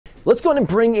Let's go ahead and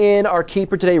bring in our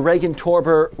keeper today, Regan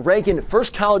Torbert. Regan,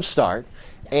 first college start,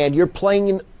 and you're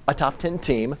playing a top 10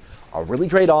 team, a really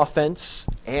great offense,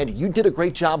 and you did a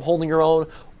great job holding your own.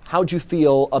 How'd you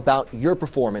feel about your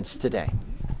performance today?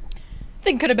 I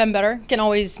think could have been better. Can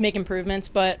always make improvements,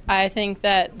 but I think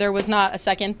that there was not a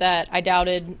second that I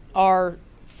doubted our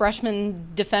freshman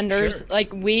defenders. Sure.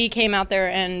 Like, we came out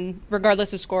there and,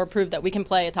 regardless of score, proved that we can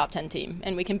play a top 10 team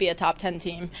and we can be a top 10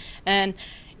 team. And,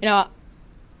 you know,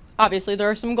 obviously there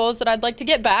are some goals that I'd like to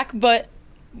get back, but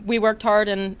we worked hard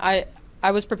and I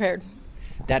was prepared.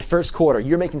 That first quarter,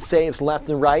 you're making saves left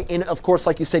and right. And, of course,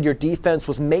 like you said, your defense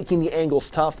was making the angles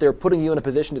tough. They were putting you in a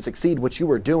position to succeed, which you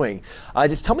were doing.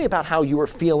 Just tell me about how you were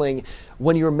feeling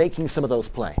when you were making some of those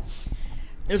plays.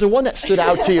 Is there one that stood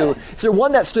out to you? Is there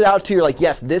one that stood out to you like,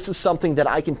 yes, this is something that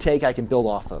I can take, I can build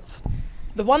off of?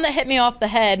 The one that hit me off the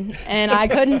head, and I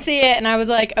couldn't see it, and I was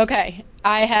like, okay.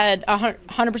 I had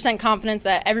 100% confidence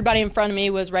that everybody in front of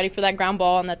me was ready for that ground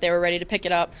ball and that they were ready to pick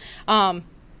it up.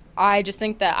 I just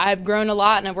think that I've grown a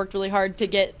lot and I've worked really hard to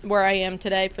get where I am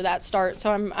today for that start.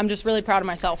 So I'm just really proud of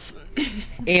myself.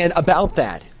 And about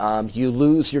that, you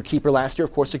lose your keeper last year,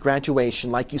 of course, at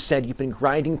graduation. Like you said, you've been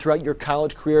grinding throughout your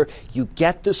college career. You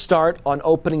get the start on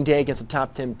opening day against a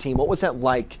top 10 team. What was that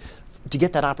like to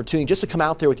get that opportunity just to come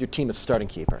out there with your team as starting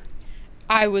keeper?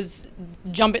 I was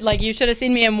jumping, like, you should have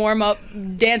seen me in warm-up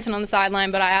dancing on the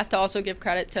sideline, but I have to also give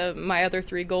credit to my other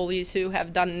three goalies who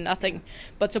have done nothing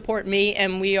but support me,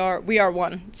 and we are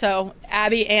one. So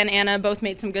Abby and Anna both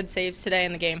made some good saves today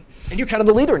in the game. And you're kind of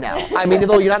the leader now. I mean,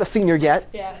 although you're not a senior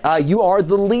yet, you are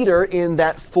the leader in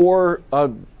that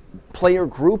four-player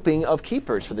grouping of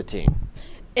keepers for the team.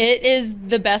 It is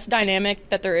the best dynamic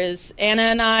that there is. Anna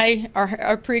and I,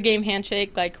 our pregame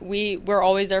handshake, like we're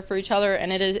always there for each other,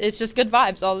 and it's just good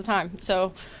vibes all the time.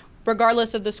 So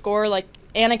regardless of the score, like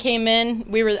Anna came in,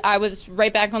 I was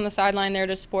right back on the sideline there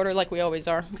to support her like we always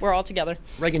are. We're all together.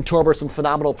 Regan Torbert, some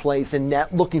phenomenal plays in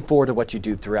net. Looking forward to what you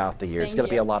do throughout the year. It's going to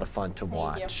be a lot of fun to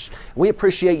watch. We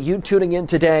appreciate you tuning in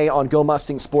today on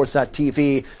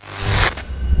GoMustingSports.tv.